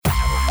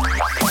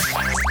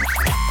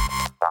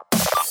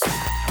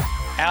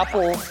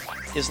Apple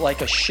is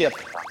like a ship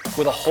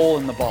with a hole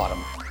in the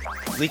bottom,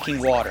 leaking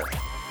water.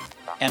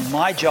 And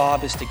my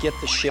job is to get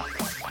the ship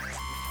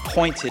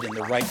pointed in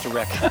the right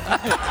direction.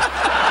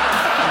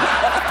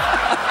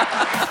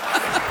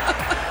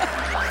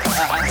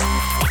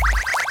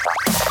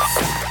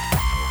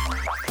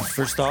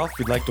 First off,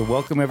 we'd like to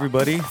welcome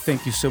everybody.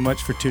 Thank you so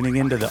much for tuning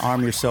in to the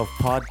Arm Yourself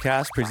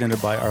podcast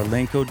presented by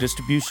Arlenco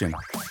Distribution.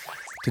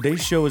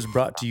 Today's show is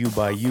brought to you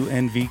by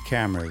UNV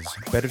Cameras.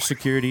 Better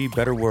security,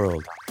 better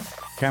world.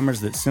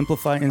 Cameras that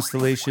simplify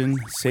installation,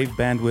 save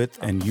bandwidth,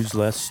 and use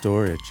less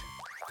storage.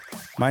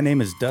 My name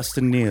is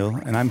Dustin Neal,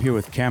 and I'm here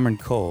with Cameron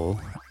Cole.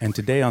 And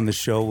today on the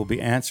show, we'll be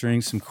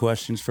answering some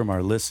questions from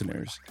our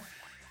listeners.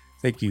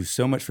 Thank you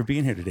so much for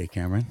being here today,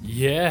 Cameron.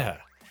 Yeah.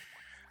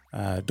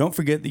 Don't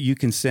forget that you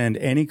can send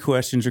any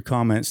questions or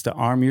comments to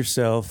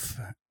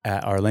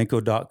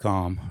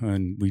armyourself@arlenco.com,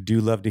 and we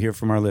do love to hear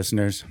from our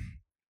listeners.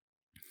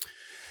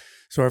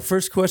 So our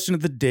first question of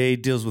the day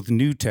deals with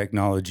new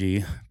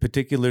technology,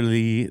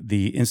 particularly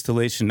the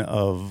installation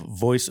of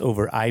voice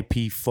over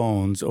IP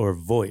phones, or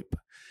VoIP.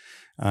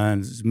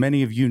 And as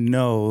many of you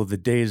know, the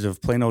days of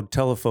plain old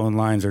telephone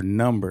lines are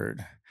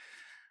numbered.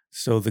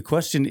 So the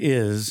question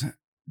is,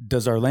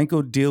 does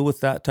Arlenco deal with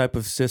that type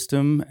of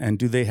system, and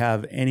do they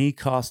have any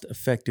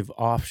cost-effective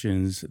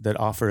options that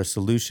offer a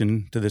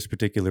solution to this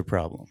particular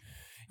problem?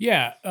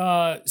 Yeah,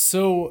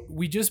 so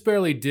we just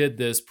barely did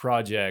this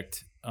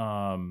project.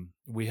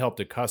 We helped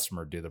a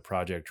customer do the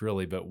project,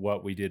 really, but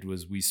what we did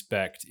was we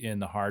spec'd in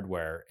the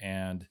hardware,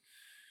 and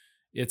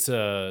it's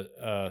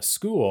a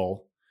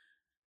school,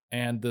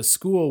 and the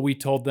school, we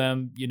told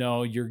them, you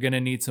know, you're going to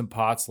need some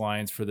POTS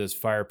lines for this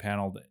fire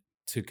panel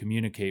to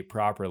communicate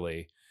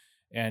properly.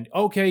 And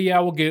okay, yeah,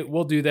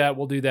 we'll do that.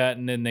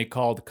 And then they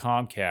called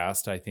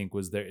Comcast, I think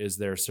is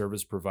their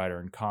service provider,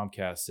 and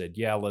Comcast said,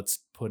 yeah, let's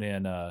put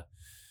in a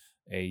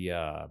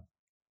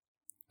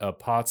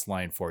POTS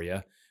line for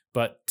you.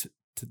 But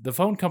the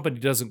phone company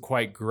doesn't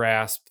quite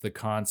grasp the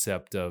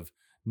concept of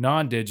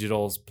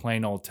non-digitals,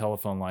 plain old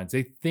telephone lines.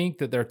 They think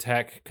that their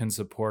tech can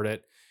support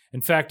it.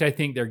 In fact, I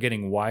think they're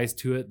getting wise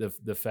to it,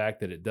 the fact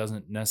that it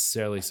doesn't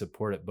necessarily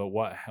support it. But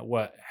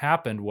what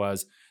happened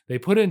was they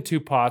put in two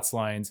POTS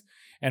lines,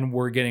 and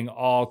we're getting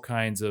all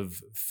kinds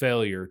of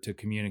failure to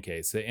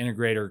communicate. So the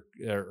integrator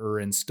or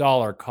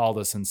installer called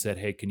us and said,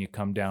 hey, can you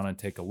come down and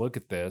take a look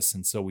at this?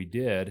 And so we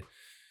did.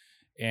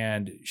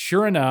 And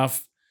sure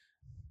enough,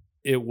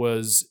 it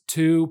was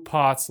two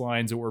POTS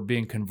lines that were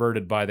being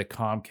converted by the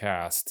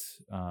Comcast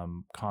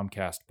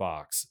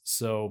box.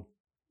 So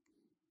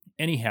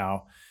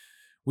anyhow,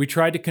 we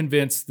tried to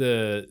convince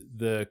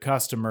the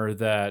customer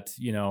that,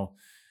 you know,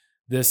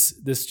 this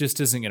just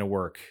isn't going to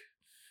work.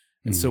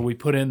 And so we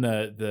put in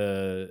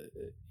the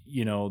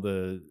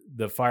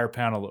fire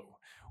panel.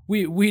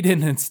 We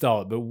didn't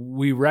install it, but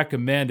we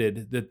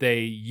recommended that they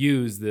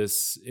use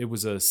this. It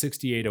was a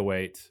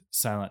 6808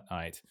 Silent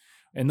Night.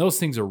 And those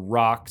things are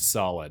rock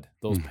solid.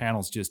 Those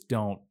panels just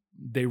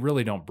they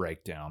really don't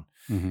break down.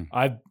 Mm-hmm.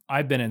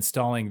 I've been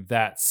installing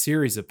that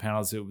series of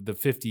panels. The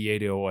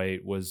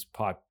 5808 was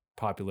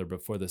popular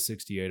before the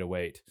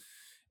 6808.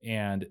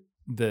 And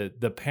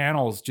the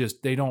panels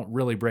they don't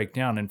really break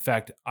down. In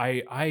fact,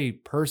 I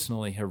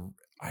personally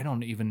I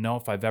don't even know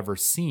if I've ever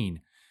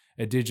seen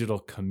a digital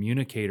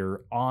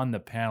communicator on the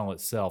panel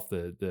itself,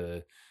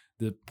 the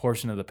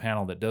portion of the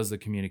panel that does the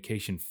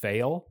communication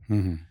fail.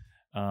 Mm-hmm.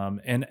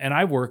 And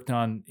I worked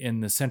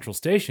in the central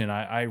station.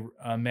 I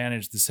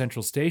managed the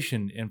central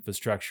station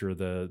infrastructure,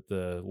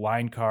 the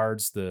line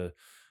cards, the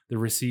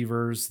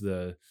receivers,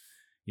 that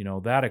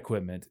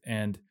equipment.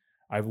 And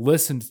I've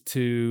listened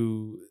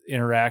to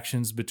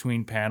interactions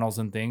between panels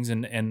and things,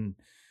 and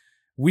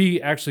we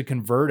actually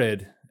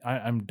converted.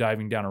 I'm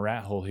diving down a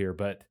rat hole here,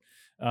 but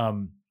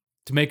to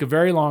make a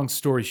very long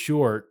story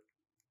short,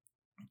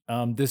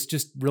 this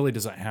just really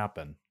doesn't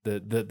happen.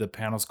 The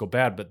panels go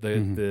bad, but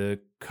the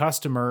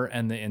customer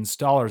and the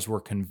installers were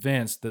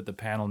convinced that the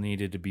panel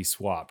needed to be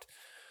swapped.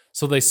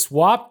 So they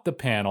swapped the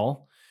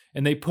panel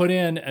and they put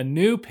in a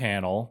new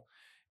panel,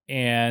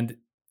 and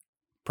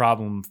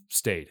problem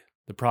stayed.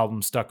 The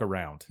problem stuck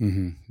around.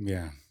 Mm-hmm.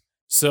 Yeah.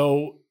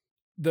 So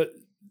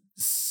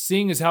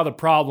seeing as how the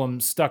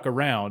problem stuck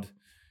around,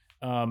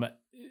 the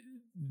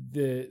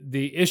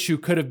issue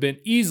could have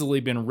easily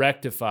been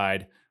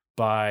rectified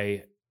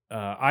by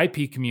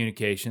IP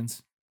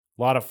communications.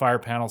 A lot of fire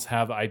panels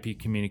have IP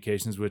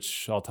communications,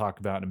 which I'll talk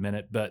about in a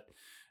minute, but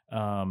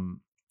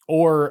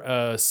or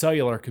a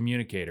cellular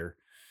communicator.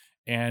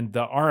 And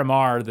the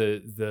RMR,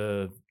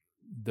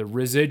 the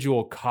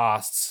residual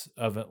costs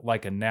of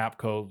like a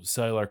NAPCO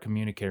cellular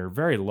communicator,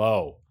 very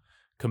low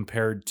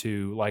compared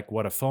to like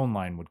what a phone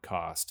line would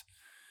cost.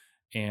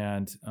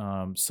 And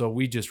so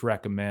we just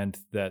recommend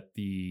that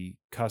the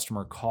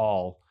customer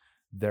call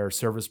their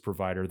service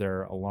provider,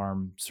 their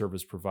alarm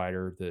service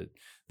provider. That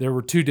there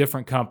were two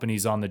different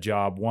companies on the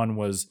job. One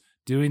was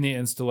doing the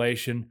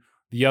installation.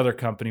 The other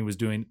company was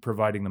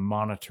providing the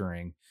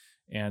monitoring.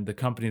 And the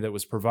company that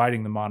was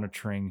providing the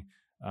monitoring,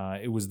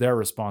 it was their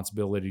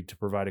responsibility to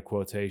provide a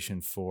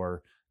quotation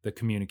for the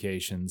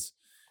communications.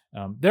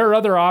 There are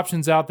other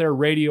options out there,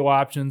 radio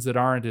options that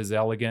aren't as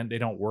elegant. They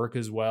don't work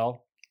as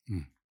well,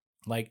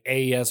 like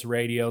AES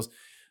radios.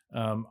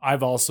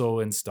 I've also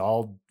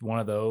installed one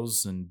of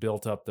those and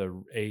built up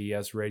the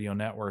AES radio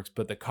networks,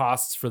 but the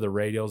costs for the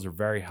radios are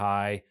very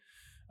high.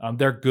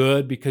 They're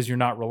good because you're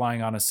not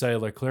relying on a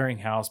cellular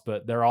clearinghouse,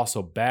 but they're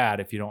also bad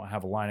if you don't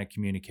have a line of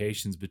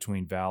communications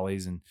between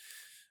valleys, and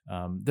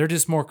they're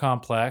just more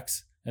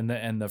complex.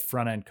 And the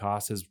front end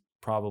cost is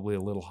probably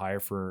a little higher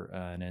for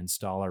an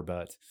installer,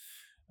 but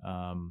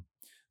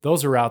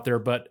those are out there.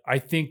 But I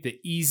think the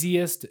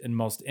easiest and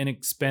most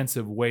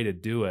inexpensive way to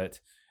do it,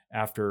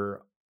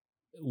 after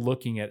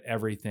looking at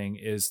everything,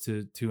 is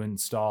to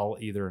install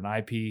either an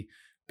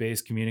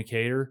IP-based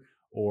communicator,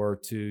 or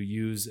to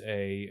use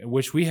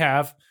which we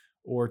have,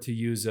 or to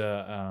use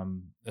a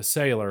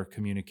cellular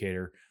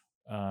communicator.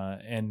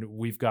 And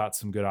we've got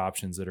some good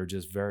options that are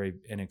just very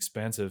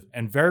inexpensive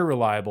and very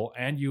reliable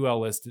and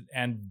UL listed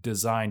and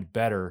designed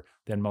better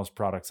than most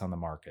products on the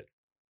market.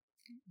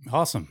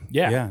 Awesome.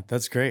 Yeah,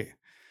 that's great.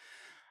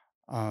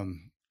 So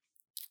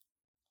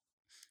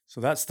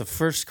that's the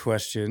first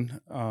question.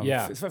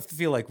 I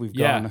feel like we've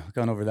gone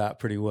over that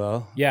pretty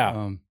well.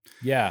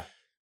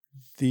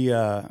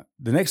 The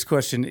next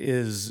question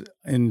is,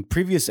 in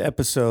previous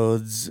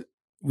episodes,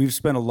 we've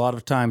spent a lot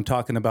of time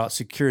talking about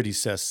security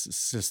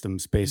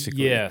systems,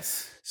 basically.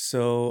 Yes.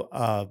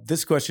 So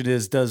this question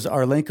is, does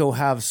Arlenco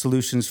have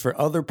solutions for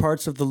other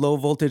parts of the low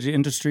voltage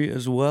industry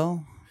as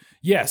well?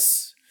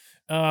 Yes.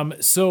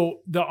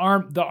 So the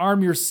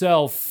arm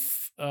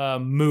yourself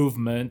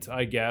movement,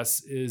 I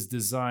guess, is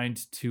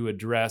designed to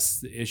address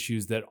the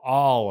issues that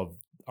all of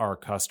our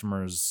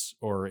customers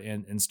or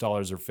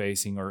installers are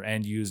facing, or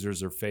end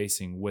users are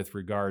facing, with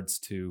regards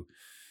to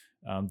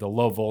the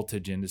low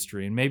voltage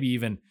industry, and maybe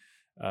even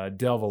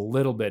delve a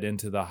little bit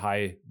into the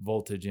high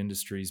voltage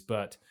industries.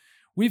 But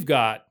we've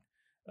got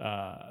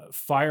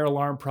fire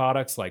alarm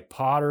products like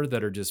Potter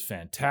that are just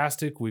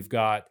fantastic. We've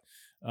got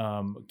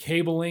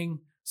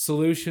cabling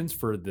solutions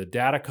for the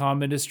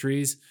datacom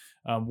industries.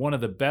 One of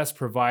the best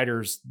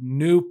providers,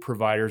 new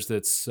providers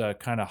that's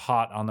kind of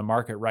hot on the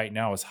market right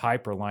now, is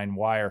Hyperline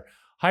Wire.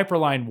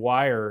 Hyperline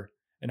Wire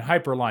and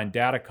Hyperline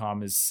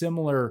Datacom is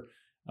similar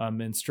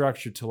in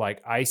structure to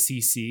like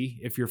ICC,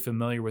 if you're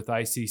familiar with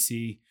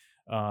ICC.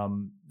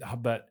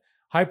 But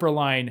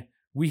Hyperline,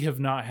 we have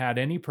not had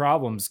any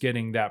problems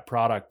getting that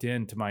product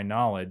in, to my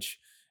knowledge.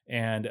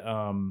 And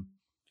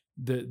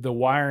the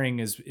wiring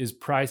is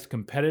priced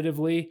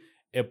competitively.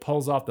 It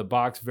pulls off the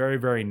box very,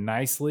 very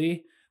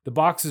nicely. The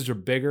boxes are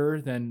bigger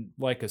than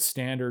like a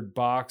standard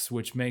box,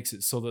 which makes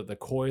it so that the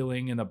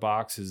coiling in the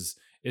box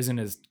isn't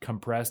as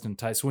compressed and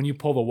tight. So when you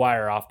pull the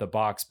wire off the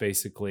box,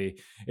 basically,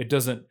 it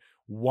doesn't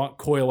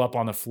coil up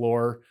on the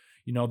floor.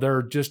 You know,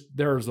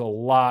 there's a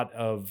lot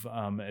of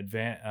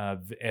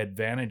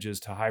advantages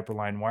to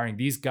Hyperline wiring.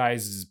 These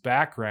guys'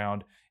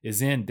 background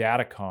is in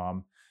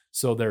datacom,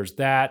 so there's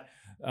that.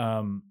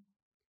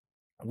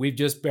 We've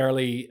just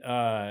barely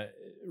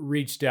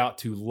reached out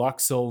to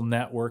Luxel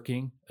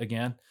Networking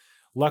again.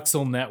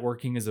 Luxel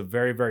Networking is a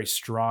very, very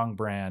strong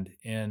brand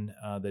in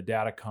the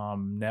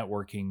datacom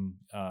networking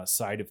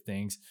side of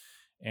things.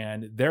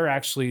 And they're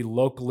actually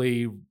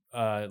local.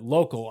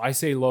 I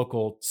say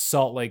local,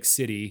 Salt Lake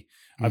City.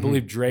 I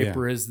believe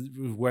Draper is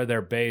where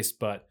they're based,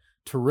 but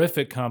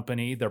terrific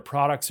company. Their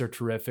products are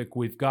terrific.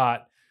 We've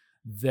got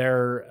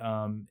their,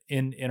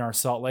 in our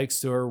Salt Lake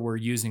store, we're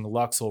using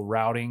Luxel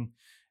routing.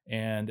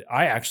 And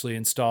I actually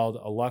installed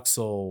a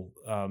Luxel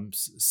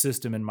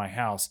system in my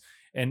house.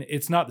 And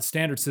it's not the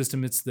standard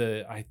system.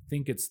 I'm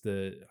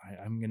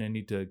going to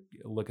need to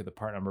look at the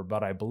part number,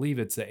 but I believe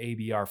it's the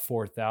ABR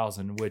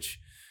 4000, which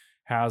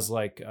has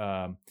like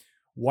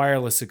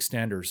wireless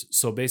extenders.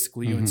 So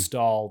basically you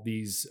install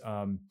these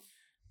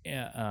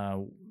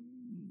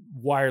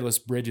wireless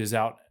bridges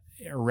out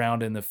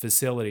around in the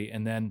facility.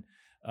 And then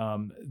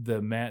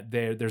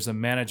there's a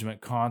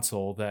management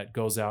console that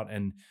goes out.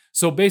 And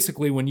so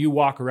basically when you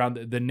walk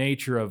around, the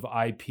nature of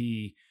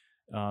IP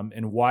and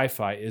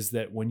Wi-Fi is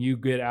that when you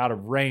get out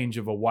of range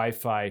of a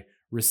Wi-Fi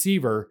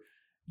receiver,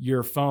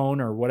 your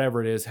phone or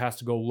whatever it is has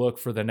to go look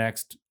for the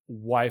next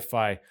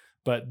Wi-Fi.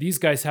 But these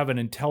guys have an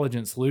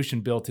intelligent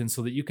solution built in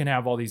so that you can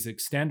have all these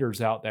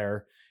extenders out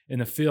there in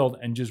the field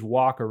and just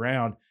walk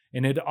around,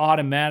 and it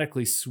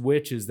automatically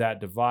switches that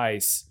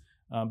device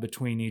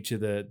between each of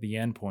the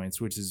endpoints,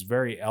 which is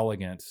very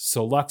elegant.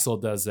 So Luxel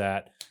does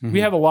that. We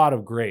have a lot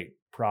of great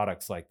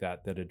products like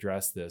that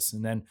address this.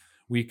 And then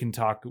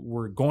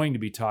we're going to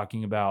be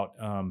talking about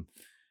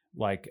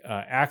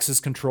access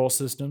control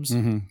systems.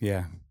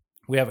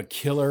 We have a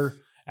killer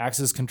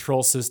access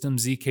control system,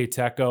 ZK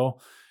Techo.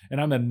 And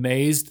I'm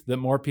amazed that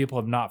more people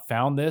have not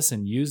found this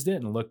and used it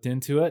and looked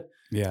into it.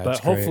 Yeah, but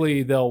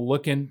hopefully they'll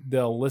listen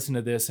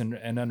to this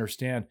and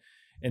understand.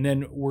 And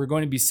then we're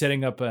going to be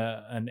setting up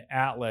an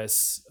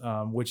Atlas,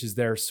 which is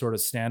their sort of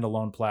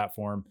standalone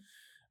platform,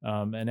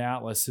 an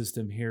Atlas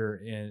system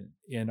here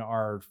in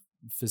our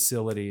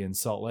facility in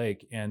Salt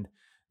Lake. And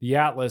the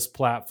Atlas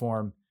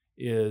platform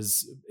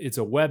it's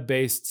a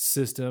web-based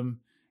system.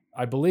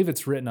 I believe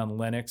it's written on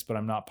Linux, but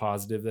I'm not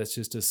positive. That's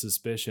just a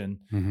suspicion.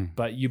 Mm-hmm.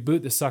 But you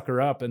boot the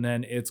sucker up, and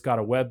then it's got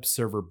a web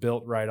server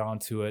built right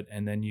onto it,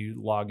 and then you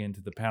log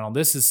into the panel.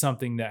 This is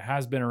something that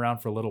has been around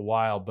for a little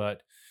while,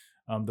 but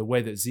the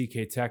way that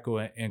ZK Teco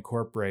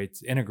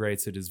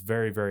integrates it is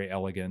very, very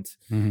elegant.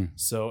 Mm-hmm.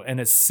 So, and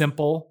it's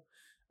simple.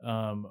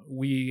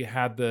 We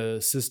had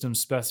the system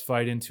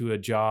specified into a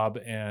job,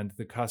 and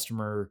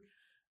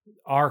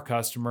our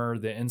customer,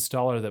 the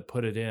installer that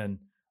put it in,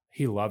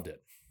 he loved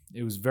it.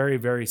 It was very,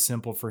 very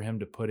simple for him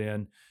to put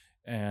in.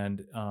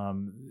 And,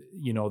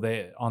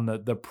 they, on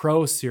the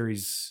Pro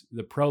series,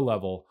 the Pro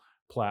level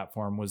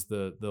platform was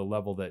the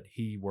level that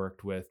he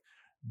worked with.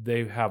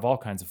 They have all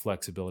kinds of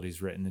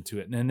flexibilities written into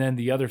it. And then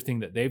the other thing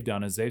that they've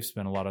done is they've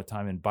spent a lot of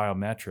time in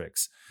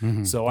biometrics.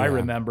 Mm-hmm. So I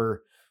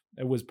remember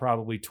it was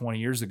probably 20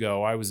 years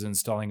ago, I was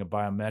installing a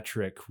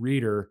biometric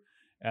reader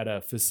at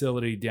a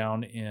facility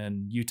down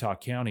in Utah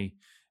County.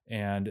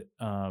 And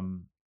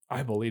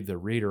I believe the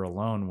reader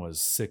alone was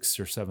 $6,000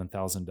 or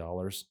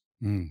 $7,000.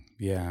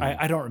 Yeah.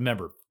 I don't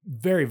remember.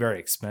 Very, very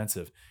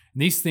expensive.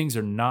 And these things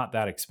are not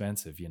that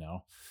expensive,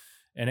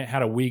 And it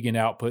had a Wiegand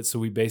output, so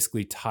we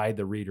basically tied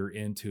the reader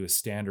into a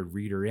standard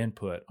reader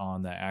input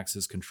on the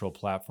access control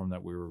platform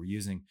that we were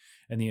using.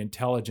 And the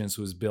intelligence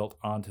was built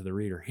onto the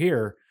reader.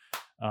 Here,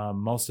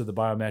 most of the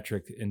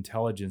biometric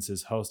intelligence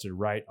is hosted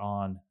right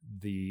on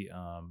the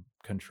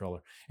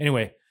controller.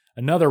 Anyway,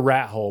 another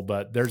rat hole,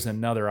 but there's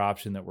another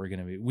option that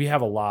we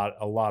have a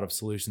lot of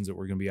solutions that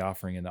we're going to be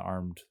offering in the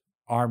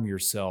arm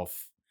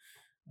yourself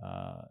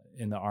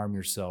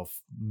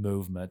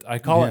movement. I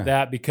call it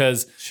that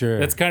because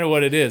that's kind of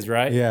what it is,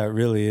 right? Yeah, it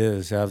really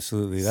is.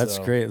 Absolutely. That's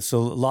great.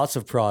 So lots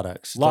of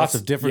products, lots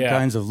of different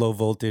kinds of low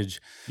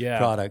voltage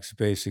products,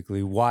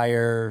 basically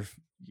wire,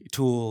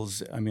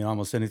 tools. I mean,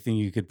 almost anything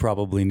you could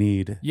probably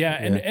need. Yeah.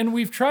 And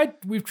we've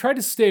tried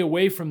to stay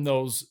away from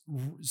those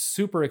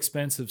super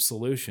expensive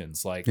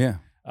solutions like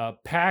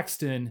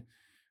Paxton.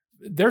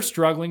 They're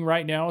struggling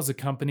right now as a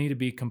company, to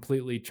be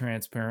completely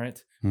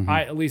transparent. Mm-hmm.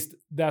 At least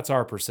that's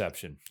our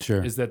perception.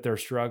 Sure. Is that they're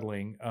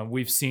struggling.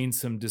 We've seen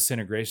some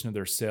disintegration of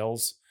their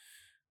sales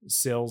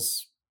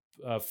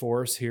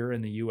force here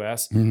in the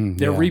U.S. Mm-hmm.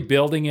 They're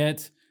rebuilding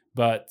it,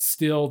 but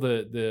still,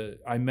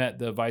 I met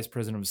the vice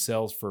president of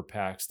sales for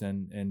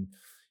Paxton, and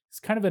it's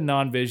kind of a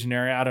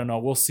non-visionary. I don't know.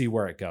 We'll see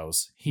where it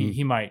goes.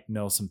 He might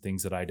know some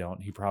things that I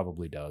don't. He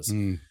probably does.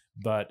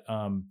 But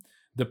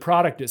the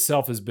product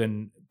itself has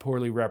been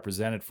poorly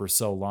represented for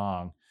so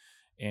long,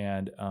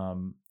 and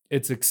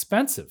it's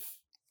expensive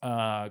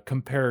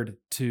compared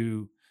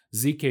to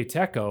ZK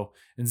Teco,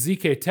 and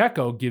ZK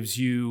Teco gives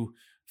you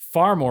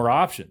far more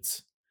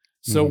options.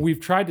 So we've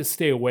tried to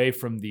stay away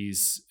from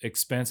these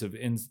expensive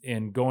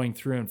in going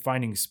through and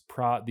finding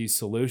these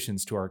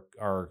solutions to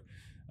our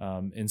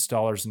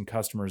installers and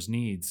customers'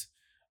 needs.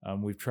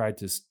 We've tried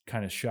to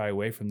kind of shy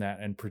away from that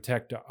and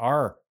protect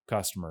our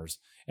customers.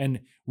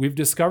 And we've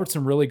discovered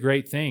some really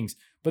great things.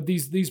 But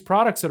these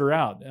products that are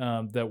out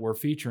that we're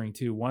featuring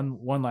too,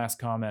 one last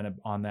comment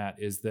on that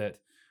is that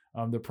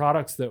the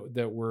products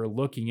that we're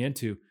looking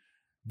into,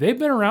 they've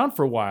been around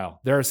for a while.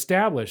 They're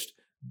established.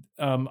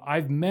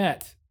 I've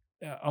met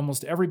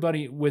almost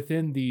everybody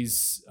within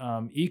these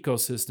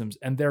ecosystems,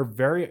 and they're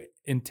very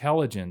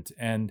intelligent,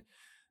 and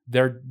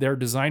they're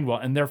designed well,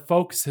 and their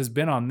focus has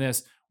been on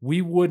this.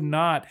 We would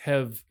not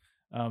have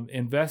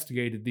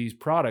investigated these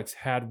products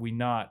had we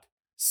not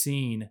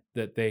seen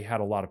that they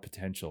had a lot of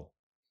potential.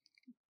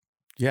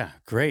 Yeah,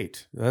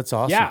 great. That's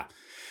awesome. Yeah.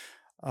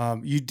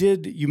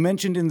 You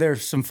mentioned in there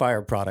some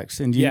fire products,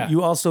 and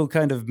you also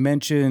kind of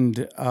mentioned,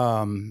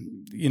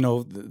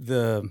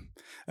 the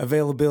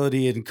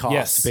availability and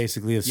cost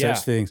basically of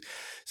such things.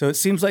 So it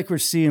seems like we're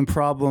seeing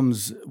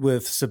problems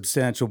with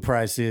substantial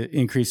price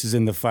increases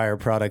in the fire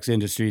products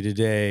industry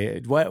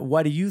today.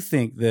 Why do you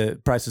think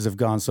the prices have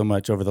gone so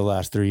much over the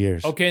last 3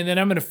 years? Okay, and then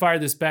I'm going to fire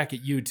this back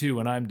at you too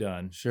when I'm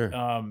done. Sure.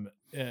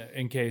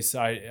 In case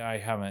I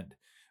haven't.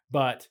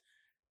 But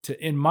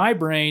in my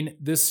brain,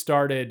 this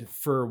started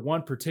for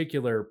one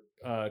particular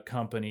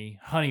company,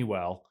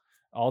 Honeywell.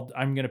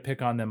 I'm going to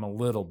pick on them a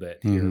little bit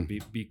here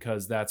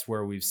because that's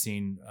where we've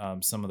seen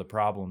some of the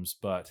problems.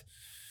 But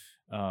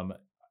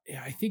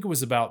I think it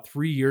was about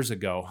 3 years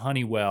ago,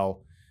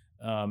 Honeywell,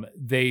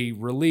 they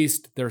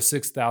released their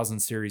 6000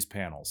 series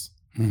panels.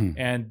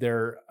 And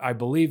I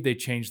believe they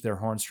changed their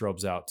horn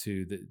strobes out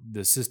to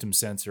the system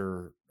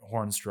sensor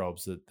horn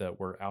strobes that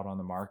were out on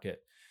the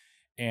market.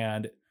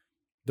 And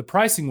the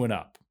pricing went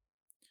up,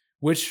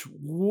 which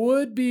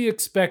would be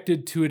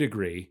expected to a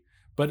degree,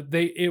 but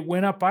it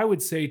went up, I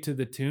would say, to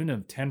the tune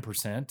of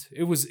 10%.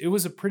 It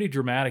was a pretty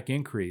dramatic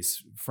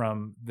increase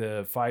from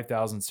the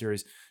 5000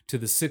 series to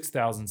the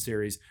 6000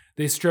 series.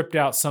 They stripped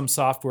out some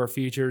software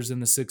features in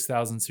the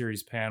 6000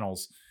 series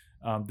panels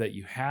that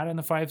you had in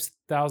the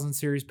 5000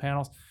 series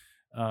panels.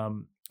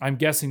 I'm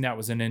guessing that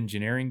was an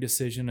engineering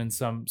decision in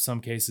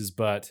some cases,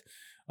 but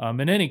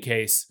in any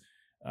case,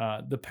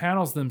 the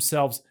panels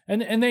themselves,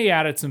 and they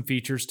added some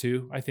features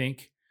too, I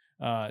think,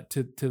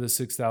 to the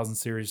 6000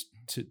 series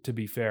to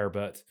be fair,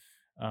 but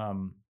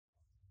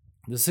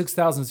the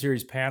 6000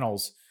 series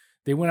panels,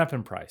 they went up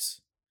in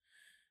price.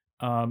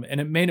 And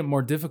it made it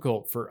more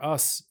difficult for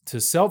us to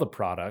sell the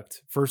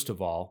product, first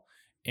of all.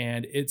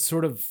 And it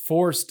sort of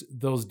forced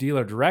those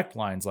dealer direct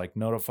lines like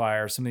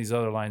Notifier, some of these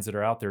other lines that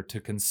are out there, to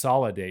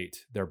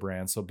consolidate their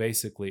brands. So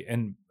basically,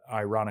 and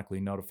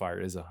ironically,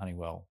 Notifier is a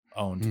Honeywell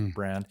owned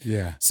brand.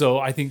 Yeah. So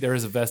I think there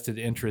is a vested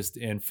interest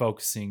in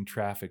focusing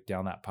traffic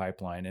down that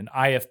pipeline. And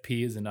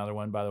IFP is another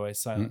one, by the way,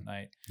 Silent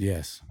Night.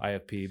 Yes.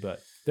 IFP,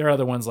 but there are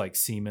other ones like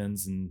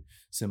Siemens and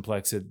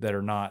Simplex that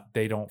are not,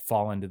 they don't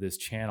fall into this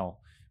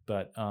channel.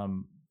 But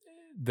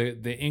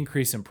the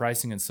increase in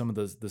pricing in some of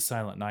the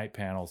Silent Night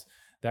panels,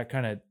 that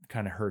kind of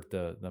hurt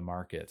the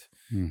market.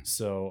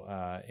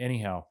 So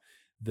anyhow,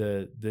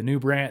 the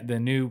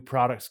new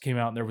products came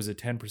out and there was a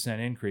 10%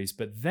 increase,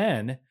 but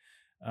then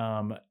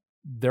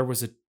there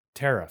was a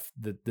tariff.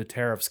 The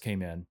tariffs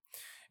came in,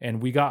 and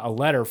we got a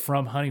letter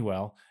from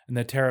Honeywell, and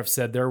the tariff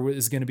said there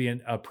was going to be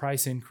a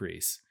price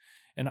increase.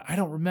 And I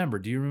don't remember.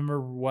 Do you remember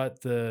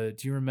what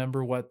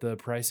the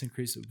price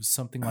increase? It was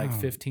something like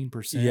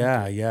 15%.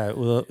 Yeah.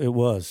 Well, it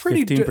was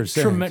pretty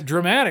 15%.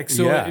 Dramatic.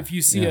 So Yeah, if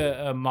you see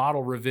a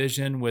model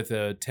revision with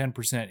a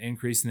 10%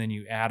 increase, and then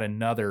you add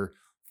another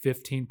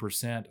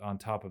 15% on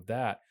top of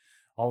that,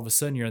 all of a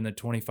sudden you're in the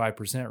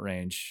 25%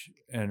 range,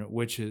 and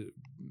which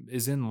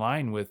is in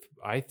line with,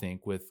 I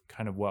think, with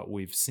kind of what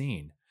we've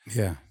seen.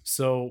 Yeah.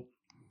 So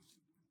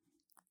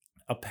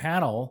a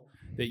panel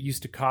that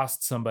used to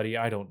cost somebody,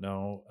 I don't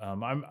know.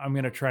 I'm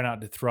going to try not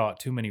to throw out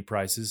too many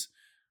prices.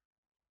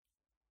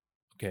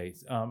 Okay,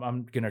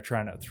 I'm going to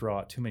try not to throw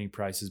out too many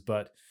prices,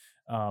 but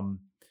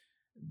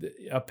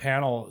a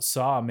panel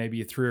saw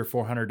maybe a $300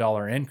 or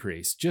 $400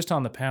 increase just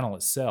on the panel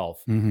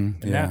itself,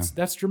 and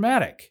that's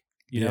dramatic.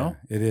 You know,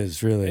 it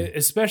is really,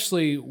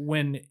 especially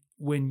when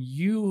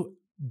you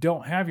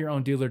don't have your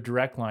own dealer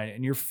direct line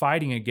and you're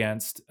fighting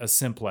against a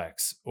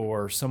Simplex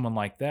or someone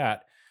like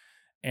that.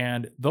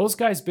 And those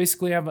guys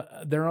basically have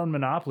their own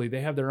monopoly.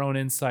 They have their own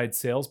inside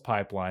sales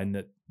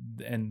pipeline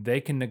and they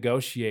can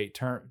negotiate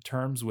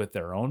terms with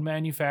their own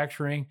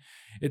manufacturing.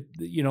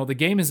 The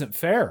game isn't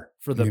fair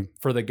for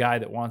the guy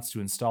that wants to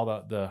install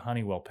the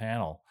Honeywell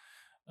panel.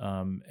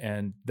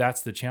 And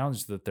that's the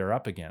challenge that they're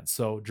up against.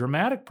 So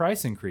dramatic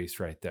price increase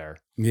right there.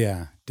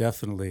 Yeah,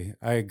 definitely.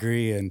 I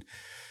agree. And,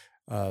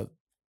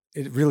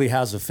 it really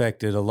has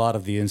affected a lot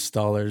of the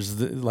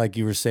installers, like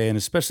you were saying,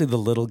 especially the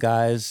little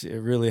guys. It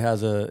really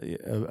has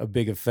a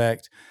big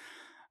effect.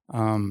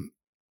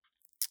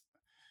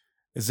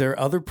 Is there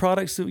other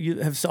products that you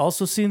have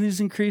also seen these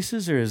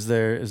increases, or is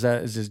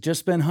it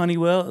just been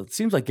Honeywell? It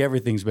seems like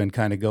everything's been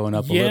kind of going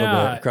up a little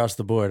bit across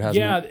the board, hasn't it?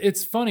 Yeah,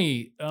 it's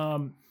funny.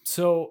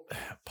 So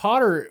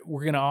Potter,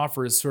 we're going to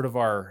offer as sort of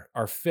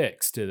our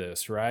fix to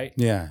this, right?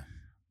 Yeah.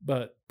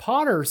 But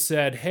Potter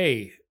said,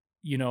 hey,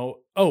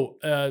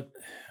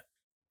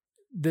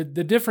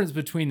 the difference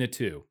between the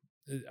two,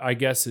 I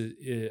guess,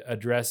 it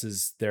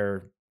addresses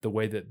the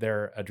way that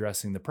they're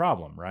addressing the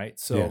problem, right?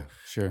 So yeah,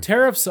 sure.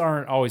 Tariffs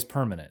aren't always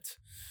permanent,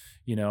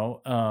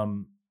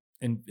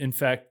 in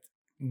fact,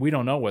 we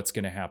don't know what's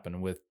going to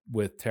happen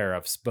with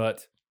tariffs,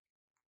 but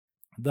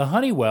the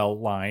Honeywell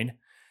line,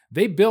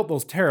 they built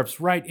those tariffs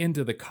right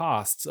into the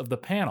costs of the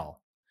panel.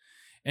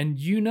 And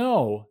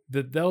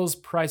that those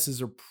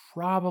prices are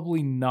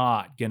probably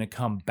not going to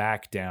come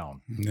back down.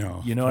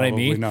 No, you know what I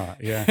mean?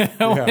 Not. Yeah.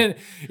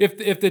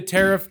 If the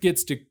tariff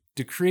gets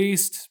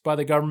decreased by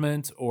the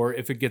government, or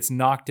if it gets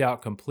knocked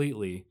out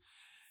completely,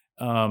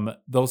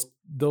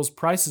 those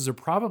prices are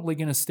probably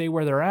going to stay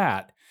where they're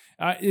at.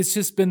 It's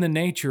just been the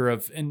nature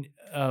of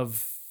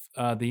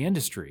the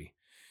industry,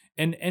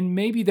 and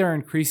maybe they're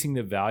increasing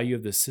the value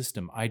of the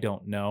system. I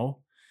don't know,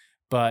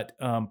 but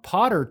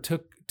Potter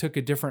took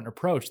a different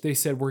approach. They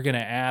said, we're going to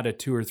add a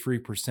 2 or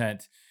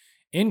 3%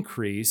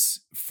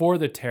 increase for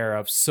the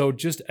tariffs. So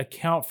just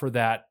account for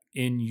that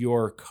in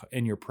your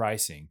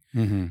pricing.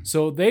 Mm-hmm.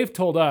 So they've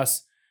told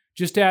us,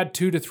 just add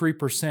 2 to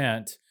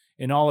 3%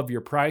 in all of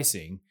your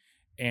pricing.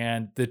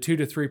 And the 2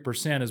 to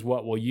 3% is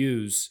what we'll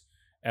use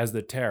as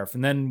the tariff.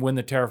 And then when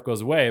the tariff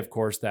goes away, of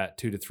course, that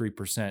 2 to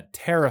 3%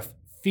 tariff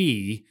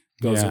fee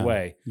goes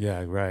away.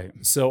 Yeah, right.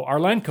 So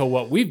Arlenco,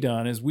 what we've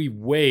done is we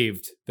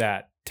waived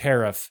that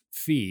tariff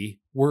fee.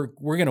 We're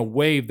going to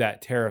waive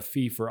that tariff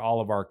fee for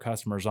all of our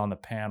customers on the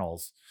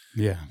panels.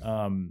 Yeah.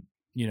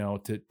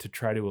 To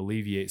try to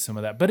alleviate some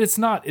of that, but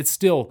it's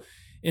still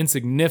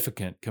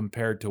insignificant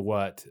compared to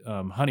what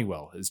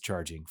Honeywell is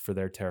charging for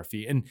their tariff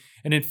fee. And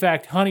in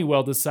fact,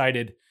 Honeywell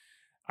decided,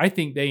 I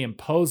think they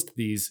imposed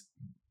these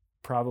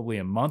probably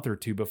a month or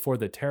two before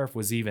the tariff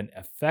was even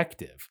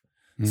effective.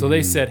 Mm-hmm. So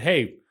they said,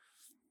 hey,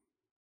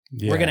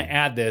 we're going to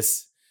add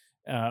this.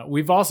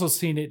 We've also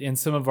seen it in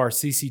some of our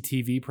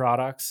CCTV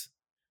products.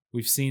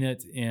 We've seen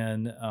it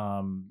in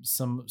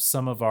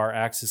some of our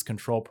access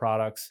control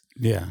products.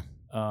 Yeah.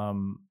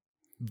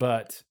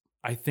 But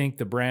I think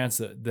the brands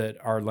that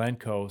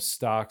Arlenco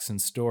stocks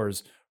and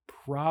stores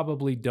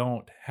probably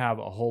don't have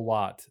a whole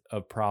lot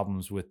of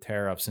problems with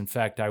tariffs. In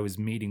fact, I was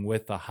meeting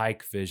with the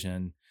Hike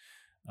Vision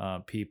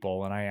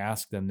people, and I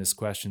asked them this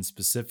question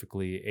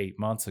specifically 8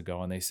 months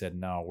ago, and they said,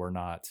 "No, we're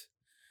not.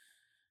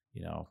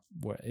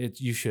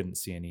 You shouldn't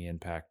see any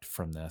impact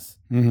from this."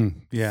 Mm-hmm.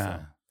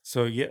 Yeah.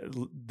 So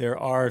there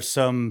are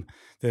some,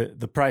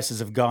 the prices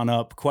have gone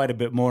up quite a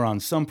bit more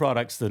on some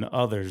products than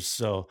others.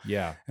 So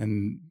yeah,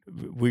 and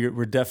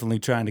we're definitely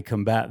trying to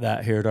combat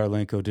that here at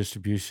Arlenco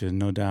Distribution,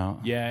 no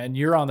doubt. Yeah, and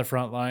you're on the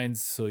front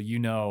lines, so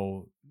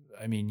where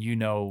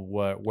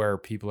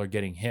people are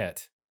getting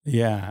hit.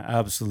 Yeah,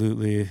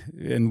 absolutely.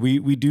 And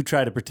we do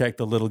try to protect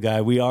the little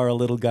guy. We are a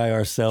little guy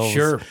ourselves.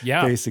 Sure.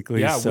 Yeah.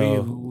 Basically. Yeah.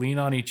 So, we lean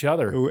on each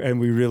other. And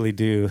we really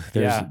do.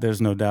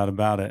 There's no doubt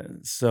about it.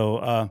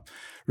 So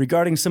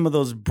regarding some of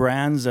those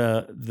brands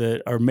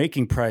that are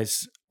making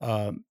price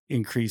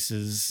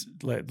increases,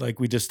 like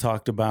we just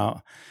talked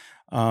about,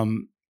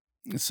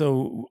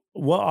 so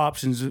what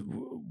options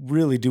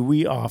really do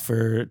we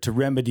offer to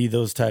remedy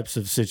those types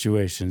of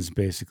situations?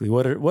 Basically,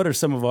 what are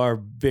some of our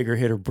bigger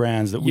hitter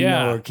brands that we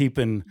know are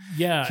keeping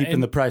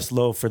the price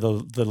low for the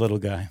little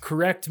guy?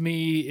 Correct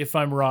me if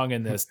I'm wrong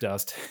in this,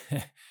 Dust.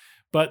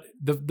 But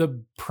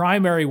the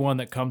primary one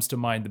that comes to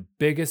mind, the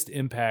biggest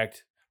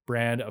impact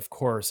brand, of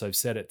course, I've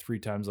said it 3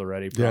 times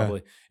already,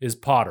 probably, is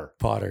Potter.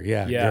 Potter,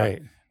 great.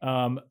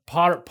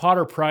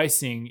 Potter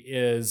pricing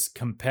is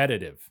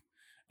competitive.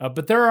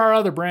 But there are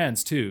other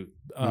brands too,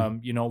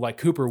 like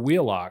Cooper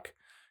Wheelock.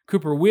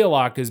 Cooper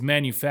Wheelock is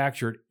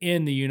manufactured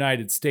in the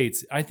United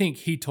States. I think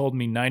he told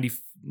me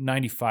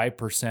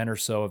 95% or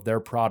so of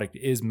their product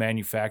is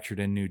manufactured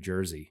in New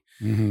Jersey.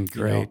 Mm-hmm,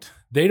 great.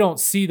 They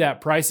don't see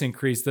that price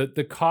increase.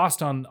 The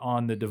cost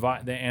on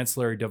the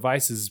ancillary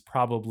devices is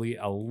probably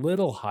a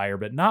little higher,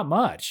 but not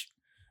much.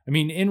 I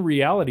mean, in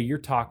reality, you're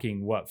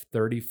talking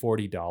 $30,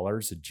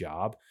 $40 a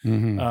job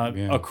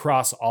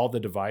across all the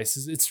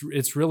devices.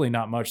 It's really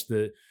not much.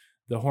 The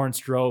horn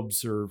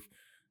strobes are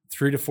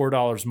 $3 to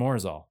 $4 more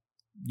is all.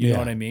 You know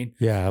what I mean?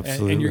 Yeah,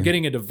 absolutely. And you're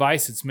getting a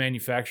device that's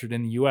manufactured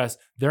in the U.S.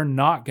 They're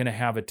not going to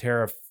have a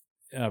tariff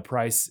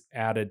price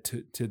added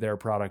to their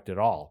product at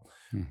all.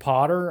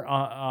 Potter,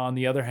 on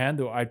the other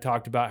hand, I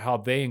talked about how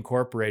they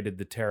incorporated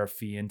the tariff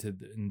fee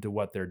into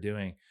what they're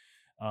doing.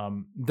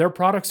 Their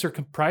products are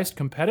priced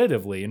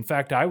competitively. In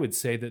fact, I would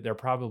say that they're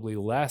probably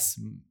less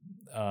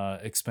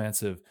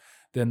expensive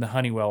than the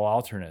Honeywell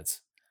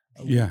alternates.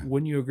 Yeah.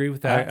 Wouldn't you agree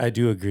with that? I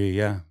do agree.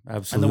 Yeah,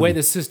 absolutely. And the way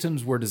the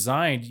systems were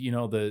designed,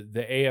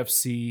 the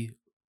AFC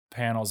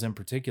panels in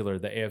particular,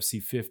 the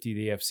AFC 50,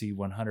 the AFC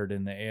 100,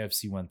 and the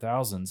AFC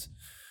 1000s,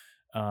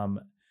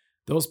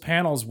 those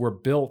panels were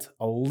built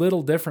a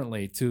little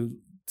differently.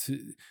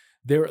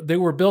 They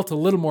were built a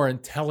little more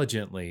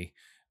intelligently.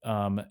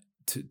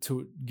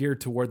 To geared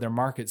toward their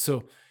market.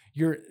 So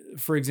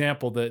for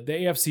example, the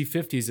AFC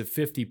 50 is a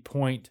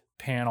 50-point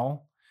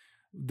panel.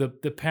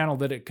 The panel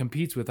that it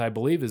competes with, I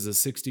believe, is a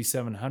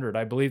 6700.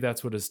 I believe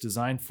that's what it's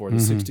designed for.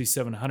 The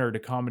 6700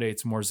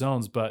 accommodates more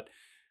zones, but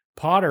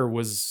Potter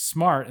was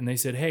smart and they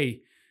said,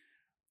 hey,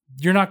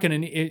 you're not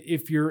going to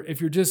if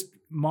you're just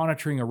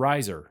monitoring a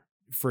riser,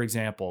 for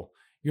example,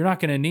 you're not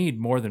going to need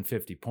more than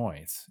 50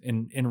 points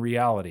in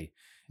reality.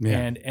 Yeah.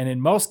 And in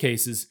most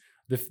cases,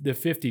 the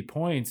 50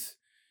 points,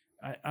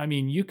 I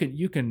mean, you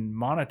can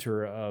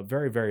monitor a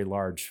very, very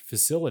large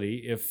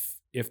facility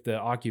if the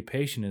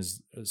occupation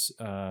is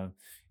not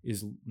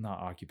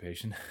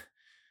occupation,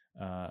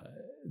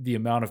 the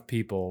amount of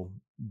people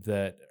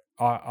that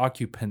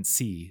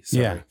occupancy.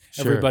 Sorry, yeah,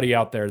 sure. Everybody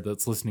out there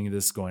that's listening to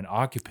this is going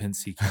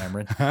occupancy,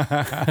 Cameron.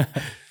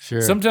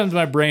 Sure. Sometimes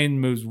my brain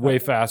moves way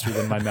faster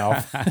than my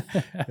mouth.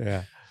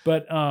 Yeah.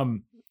 But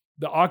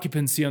the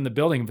occupancy on the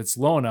building, if it's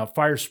low enough,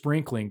 fire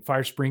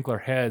sprinkler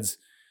heads.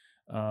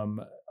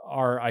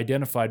 Are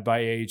identified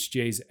by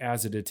AHJs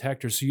as a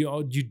detector. So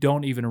you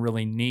don't even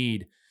really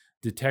need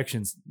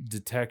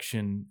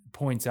detection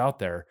points out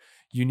there.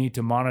 You need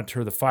to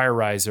monitor the fire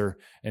riser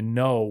and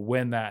know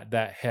when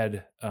that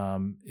head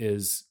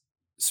is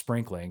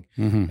sprinkling,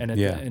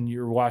 and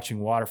you're watching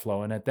water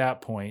flow. And at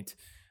that point,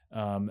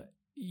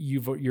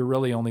 you're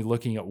really only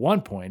looking at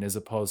 1 point as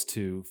opposed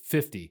to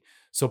 50.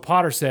 So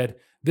Potter said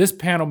this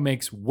panel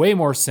makes way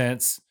more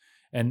sense,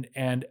 and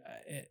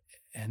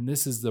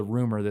this is the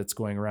rumor that's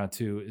going around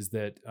too, is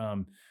that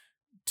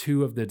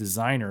 2 of the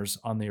designers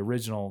on the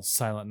original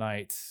Silent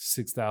Night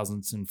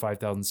 6000s and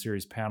 5000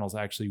 series panels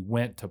actually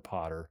went to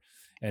Potter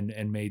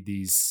and made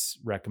these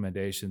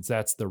recommendations.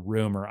 That's the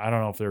rumor. I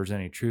don't know if there's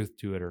any truth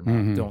to it or not.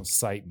 Mm-hmm. Don't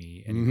cite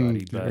me,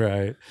 anybody. But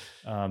right.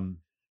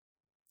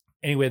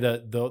 Anyway,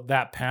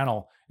 that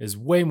panel is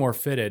way more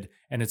fitted,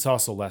 and it's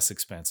also less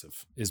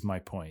expensive, is my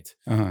point,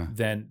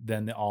 than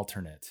the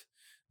alternate,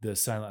 the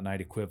Silent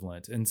Night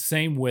equivalent. And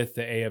same with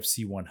the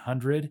AFC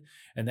 100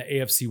 and the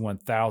AFC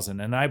 1000.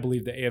 And I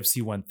believe the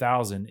AFC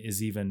 1000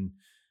 is even,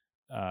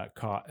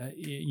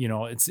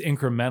 it's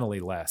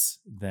incrementally less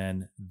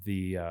than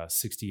the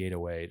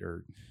 6808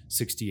 or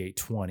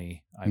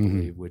 6820, I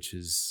believe, which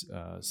is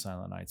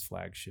Silent Night's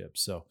flagship.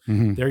 So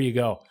there you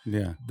go.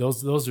 Yeah.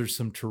 Those are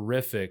some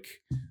terrific,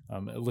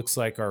 it looks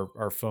like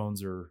our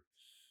phones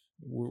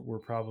we're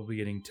probably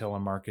getting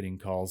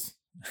telemarketing calls.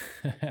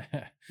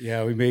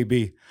 Yeah, we may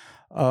be.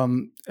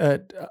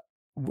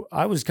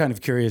 I was kind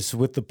of curious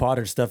with the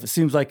Potter stuff. It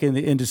seems like in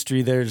the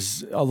industry,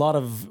 there's a lot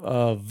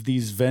of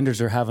these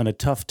vendors are having a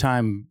tough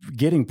time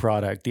getting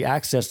product. The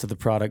access to the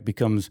product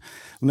becomes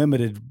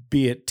limited,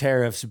 be it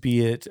tariffs,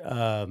 be it,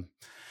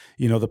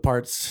 the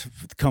parts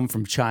come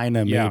from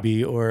China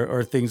maybe,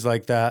 or things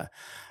like that.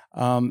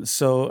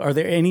 So are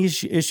there any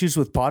issues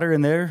with Potter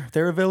and their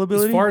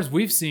availability? As far as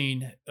we've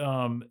seen,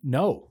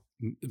 no.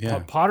 Yeah.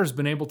 Potter's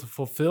been able to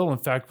fulfill. In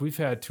fact, we've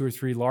had 2 or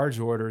 3 large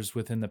orders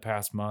within the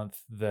past month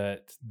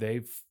that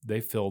they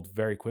filled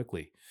very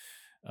quickly.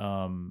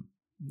 I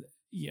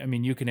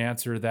mean, you can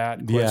answer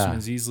that question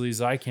as easily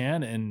as I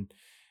can,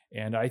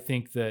 and I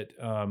think that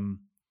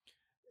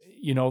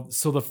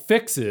so the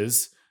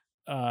fixes,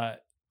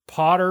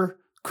 Potter,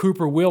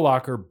 Cooper,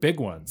 Wheelock are big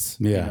ones.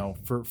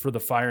 For the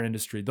fire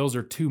industry, those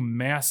are 2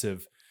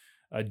 massive.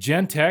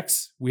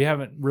 Gentex, we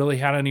haven't really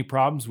had any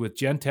problems with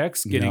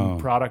Gentex getting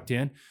product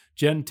in.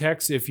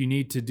 Gentex, if you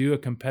need to do a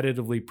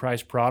competitively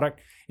priced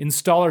product,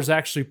 installers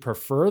actually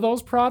prefer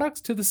those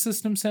products to the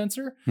system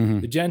sensor.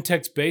 The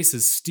Gentex base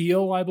is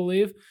steel, I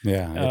believe.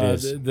 Yeah, it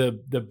is.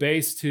 The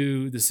base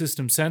to the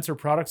system sensor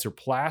products are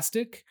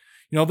plastic.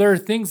 There are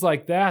things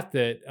like that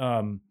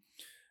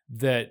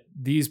that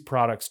these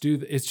products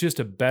do. It's just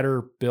a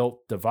better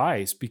built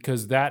device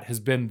because that has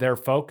been their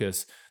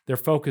focus. Their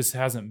focus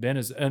hasn't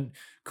been and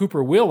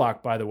Cooper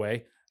Wheelock, by the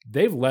way,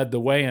 they've led the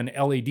way in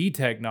LED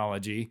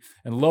technology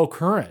and low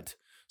current.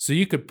 So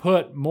you could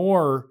put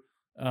more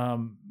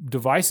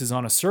devices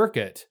on a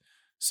circuit.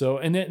 So,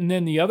 and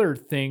then the other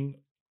thing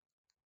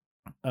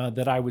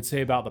that I would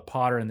say about the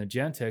Potter and the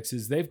Gentex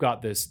is they've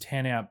got this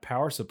 10 amp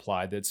power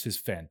supply that's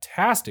just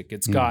fantastic.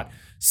 It's got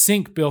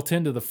sync built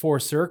into the 4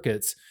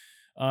 circuits.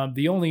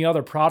 The only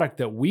other product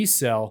that we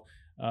sell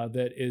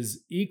that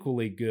is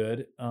equally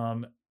good,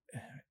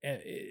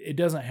 it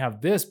doesn't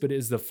have this, but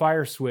is the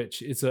Fire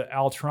Switch. It's an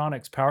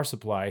Altronics power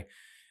supply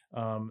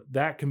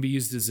that can be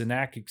used as a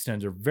NAC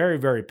extender. Very,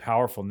 very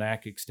powerful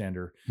NAC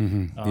extender.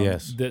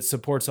 That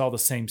supports all the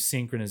same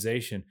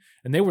synchronization.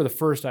 And they were the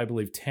first, I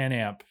believe, 10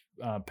 amp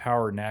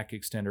power NAC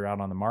extender out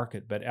on the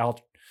market. But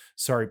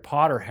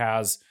Potter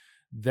has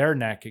their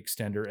NAC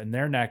extender, and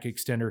their NAC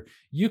extender,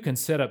 you can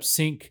set up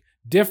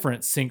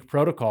different sync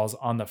protocols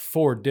on the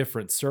 4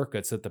 different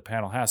circuits that the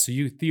panel has. So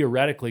you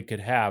theoretically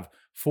could have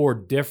 4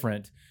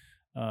 different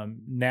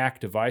NAC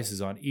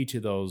devices on each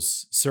of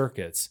those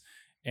circuits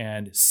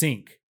and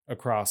sync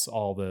across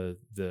all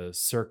the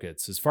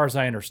circuits, as far as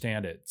I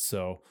understand it.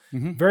 So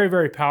very,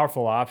 very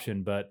powerful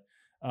option, but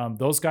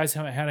those guys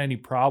haven't had any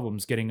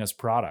problems getting us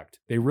product.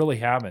 They really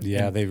haven't.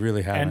 Yeah, they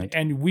really haven't.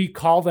 And we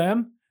call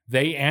them,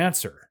 they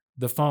answer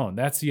the phone.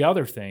 That's the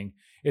other thing.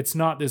 It's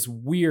not this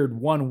weird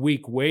 1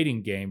 week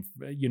waiting game,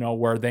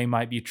 where they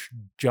might be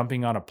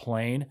jumping on a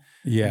plane.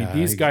 Yeah, I mean,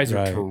 these guys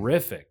are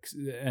terrific.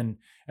 And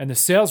the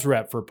sales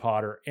rep for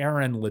Potter,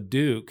 Aaron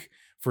Leduc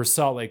for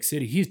Salt Lake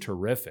City, he's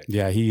terrific.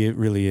 Yeah, he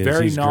really is.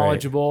 Very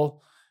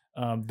knowledgeable.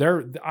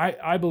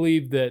 I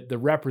believe that the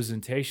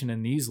representation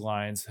in these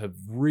lines have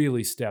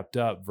really stepped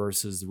up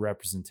versus the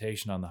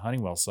representation on the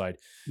Honeywell side.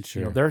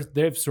 Sure.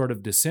 They've sort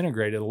of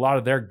disintegrated. A lot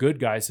of their good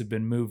guys have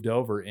been moved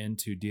over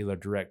into dealer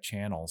direct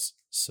channels.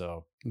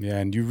 So yeah,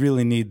 and you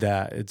really need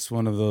that. It's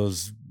one of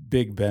those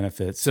big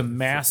benefits. It's a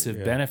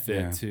massive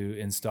benefit to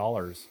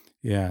installers.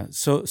 Yeah.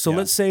 So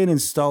let's say an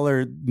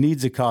installer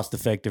needs a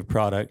cost-effective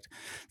product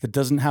that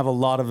doesn't have a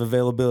lot of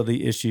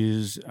availability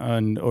issues,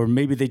 or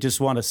maybe they just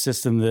want a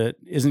system that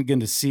isn't going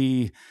to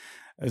see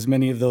as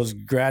many of those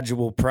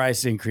gradual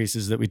price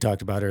increases that we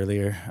talked about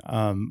earlier.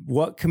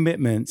 What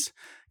commitments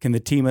can the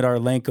team at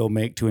Arlenco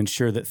make to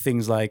ensure that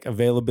things like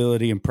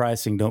availability and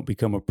pricing don't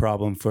become a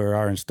problem for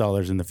our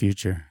installers in the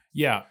future?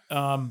 Yeah.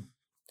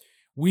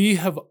 We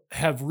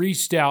have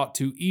reached out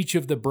to each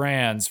of the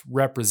brands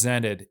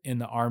represented in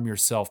the Arm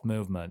Yourself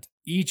movement,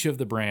 each of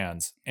the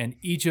brands, and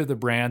each of the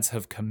brands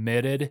have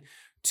committed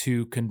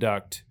to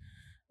conduct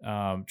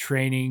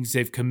trainings.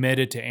 They've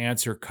committed to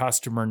answer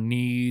customer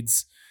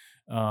needs,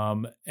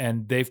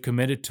 and they've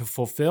committed to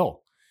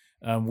fulfill.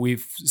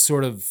 We've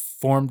sort of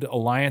formed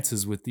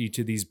alliances with each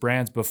of these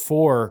brands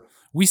before.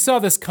 We saw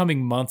this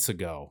coming months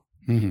ago.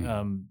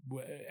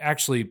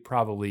 Actually,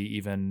 probably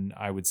even,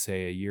 I would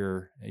say, a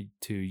year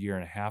to a year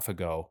and a half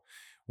ago,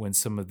 when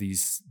some of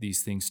these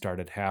things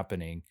started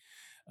happening.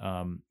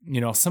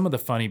 Some of the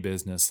funny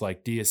business,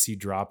 like DSC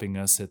dropping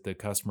us at the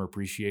customer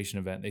appreciation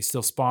event, they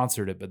still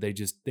sponsored it, but they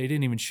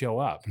didn't even show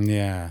up.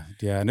 Yeah,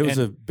 and it was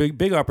a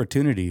big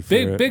opportunity.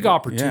 Big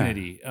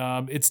opportunity.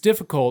 Yeah. It's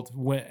difficult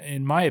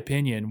in my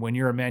opinion, when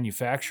you're a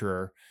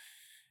manufacturer,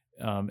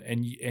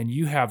 and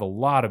you have a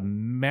lot of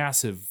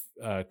massive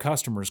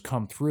customers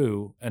come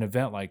through an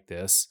event like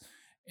this,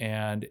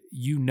 and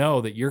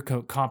that your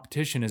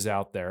competition is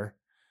out there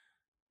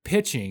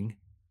pitching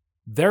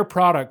their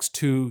products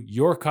to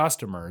your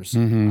customers,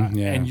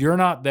 and you're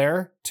not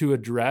there to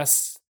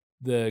address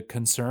the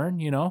concern.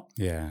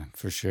 Yeah,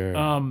 for sure.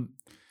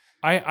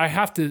 I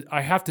have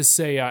to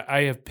say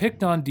I have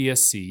picked on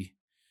DSC,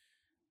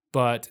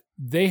 but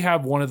they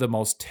have one of the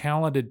most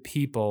talented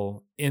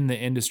people in the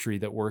industry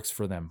that works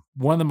for them.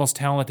 One of the most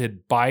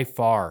talented by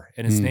far,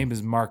 and his name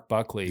is Mark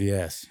Buckley.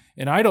 Yes.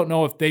 And I don't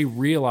know if they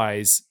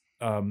realize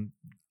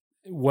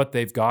what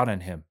they've got in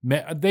him.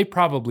 They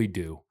probably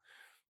do.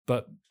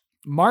 But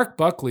Mark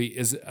Buckley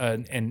is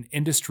an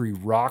industry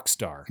rock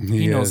star.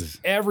 He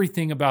knows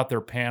everything about their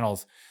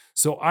panels.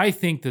 So I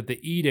think that the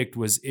edict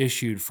was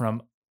issued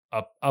from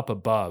up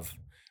above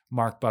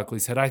Mark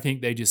Buckley's head. I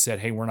think they just said,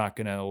 hey, we're not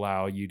going to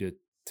allow you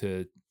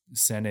to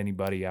send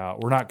anybody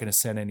out. We're not going to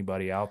send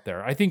anybody out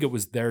there. I think it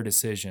was their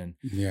decision.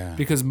 Yeah.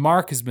 Because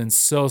Mark has been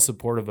so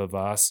supportive of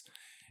us,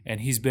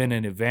 and he's been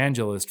an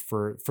evangelist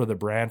for the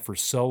brand for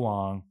so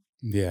long.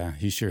 Yeah,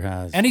 he sure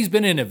has. And he's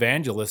been an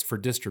evangelist for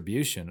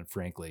distribution,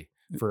 frankly,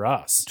 for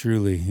us.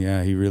 Truly.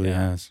 Yeah, he really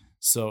has.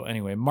 So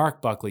anyway, Mark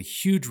Buckley,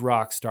 huge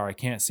rock star. I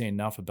can't say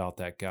enough about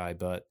that guy,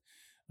 but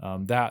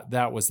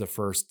that was the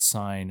first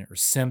sign or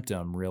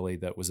symptom, really,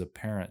 that was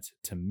apparent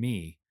to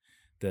me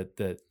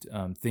that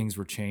things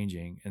were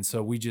changing. And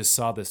so we just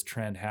saw this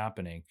trend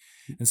happening.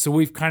 And so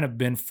we've kind of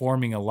been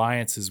forming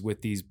alliances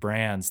with these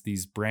brands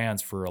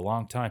for a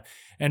long time.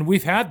 And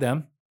we've had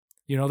them,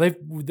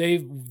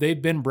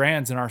 they've been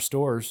brands in our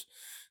stores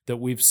that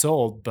we've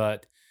sold,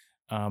 but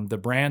the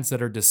brands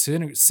that are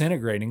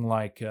disintegrating,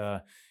 like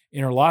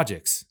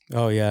Interlogics.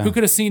 Oh yeah. Who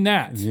could have seen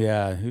that?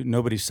 Yeah.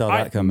 Nobody saw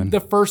that coming. The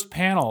first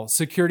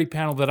security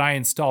panel that I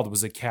installed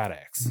was a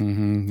CAT-X.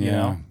 Mm-hmm,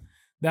 yeah.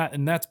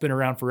 That's been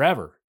around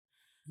forever.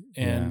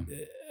 And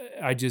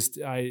I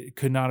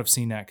could not have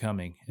seen that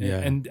coming. Yeah.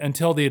 And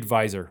until the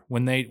advisor,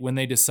 when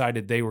they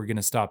decided they were going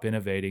to stop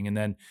innovating, and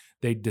then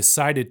they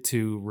decided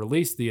to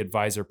release the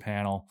advisor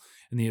panel,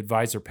 and the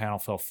advisor panel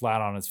fell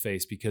flat on its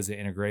face because of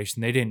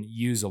integration. They didn't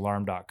use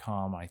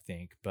alarm.com, I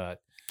think,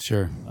 but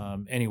sure.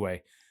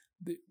 Anyway,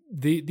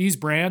 these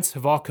brands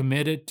have all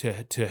committed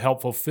to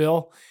help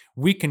fulfill.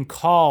 We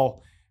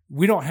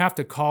don't have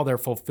to call their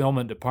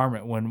fulfillment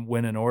department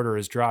when an order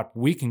is dropped.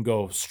 We can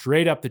go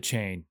straight up the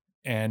chain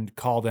and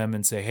call them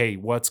and say, hey,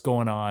 what's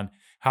going on?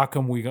 How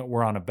come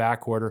we're on a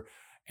back order?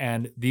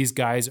 And these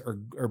guys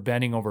are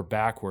bending over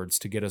backwards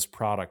to get us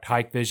product.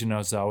 Hike Vision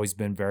has always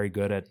been very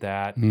good at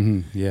that.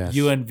 Mm-hmm, yes.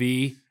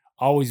 UNV,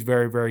 always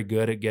very, very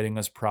good at getting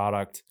us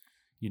product.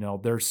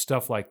 There's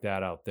stuff like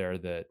that out there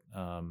that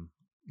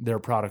there are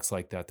products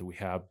like that we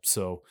have.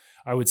 So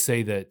I would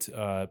say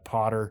that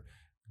Potter,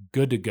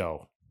 good to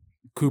go.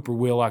 Cooper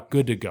Wheelock,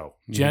 good to go.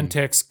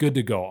 Gentex, good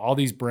to go. All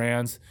these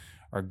brands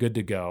are good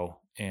to go.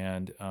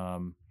 And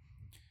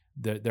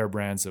they're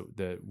brands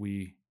that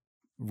we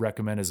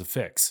recommend as a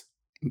fix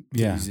to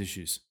these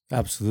issues.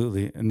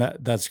 Absolutely. And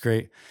that's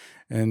great.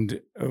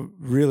 And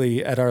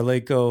really at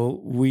Arlenco,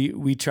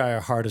 we try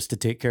our hardest to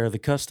take care of the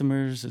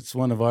customers. It's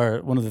one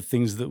of the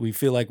things that we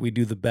feel like we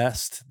do the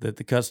best, that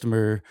the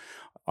customer,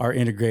 our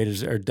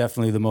integrators are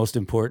definitely the most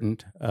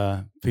important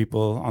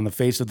people on the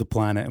face of the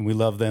planet, and we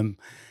love them.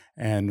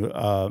 And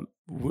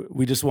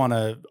we just want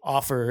to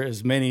offer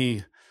as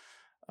many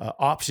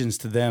options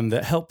to them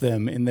that help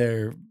them in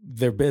their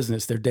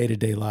business, their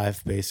day-to-day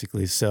life,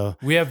 basically. So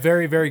we have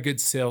very, very good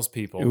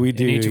salespeople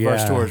in each of our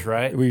stores,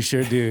 right? We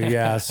sure do,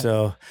 yeah.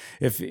 So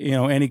if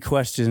any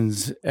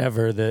questions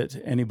ever that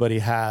anybody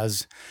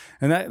has,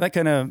 and that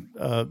kind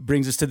of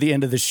brings us to the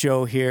end of the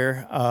show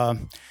here.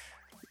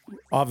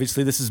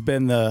 Obviously, this has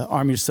been the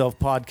Arm Yourself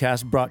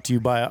podcast, brought to you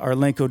by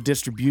Arlenco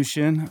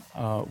Distribution.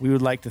 We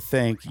would like to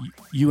thank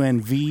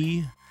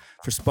UNV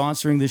for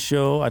sponsoring the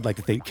show. I'd like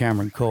to thank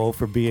Cameron Cole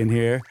for being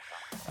here.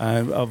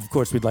 Of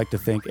course, we'd like to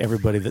thank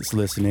everybody that's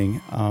listening.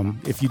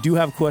 If you do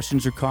have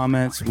questions or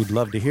comments, we'd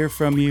love to hear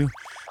from you.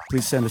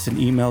 Please send us an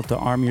email to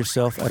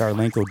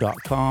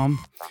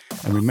armyourself@arlenco.com.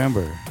 And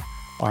remember,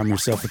 arm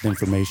yourself with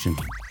information.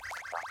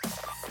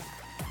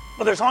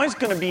 Well, there's always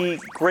going to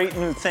be great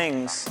new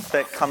things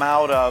that come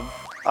out of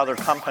other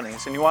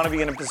companies, and you want to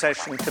be in a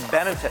position to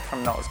benefit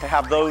from those, to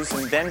have those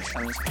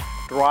inventions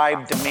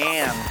drive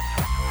demand.